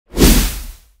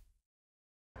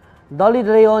Dolly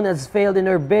de Leon has failed in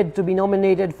her bid to be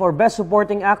nominated for Best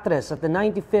Supporting Actress at the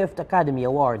 95th Academy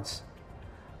Awards.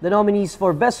 The nominees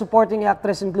for Best Supporting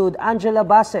Actress include Angela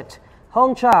Bassett,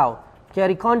 Hong Chau,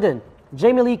 Kerry Condon,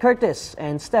 Jamie Lee Curtis,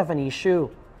 and Stephanie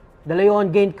Hsu. De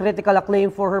Leon gained critical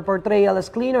acclaim for her portrayal as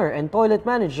cleaner and toilet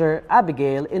manager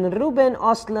Abigail in Ruben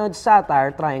Östlund's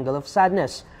satire Triangle of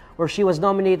Sadness, where she was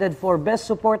nominated for Best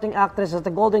Supporting Actress at the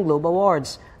Golden Globe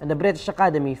Awards and the British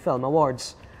Academy Film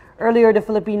Awards. Earlier, the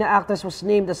Filipina actress was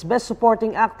named as Best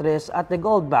Supporting Actress at the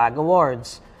Gold Bag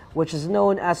Awards, which is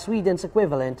known as Sweden's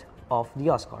equivalent of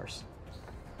the Oscars.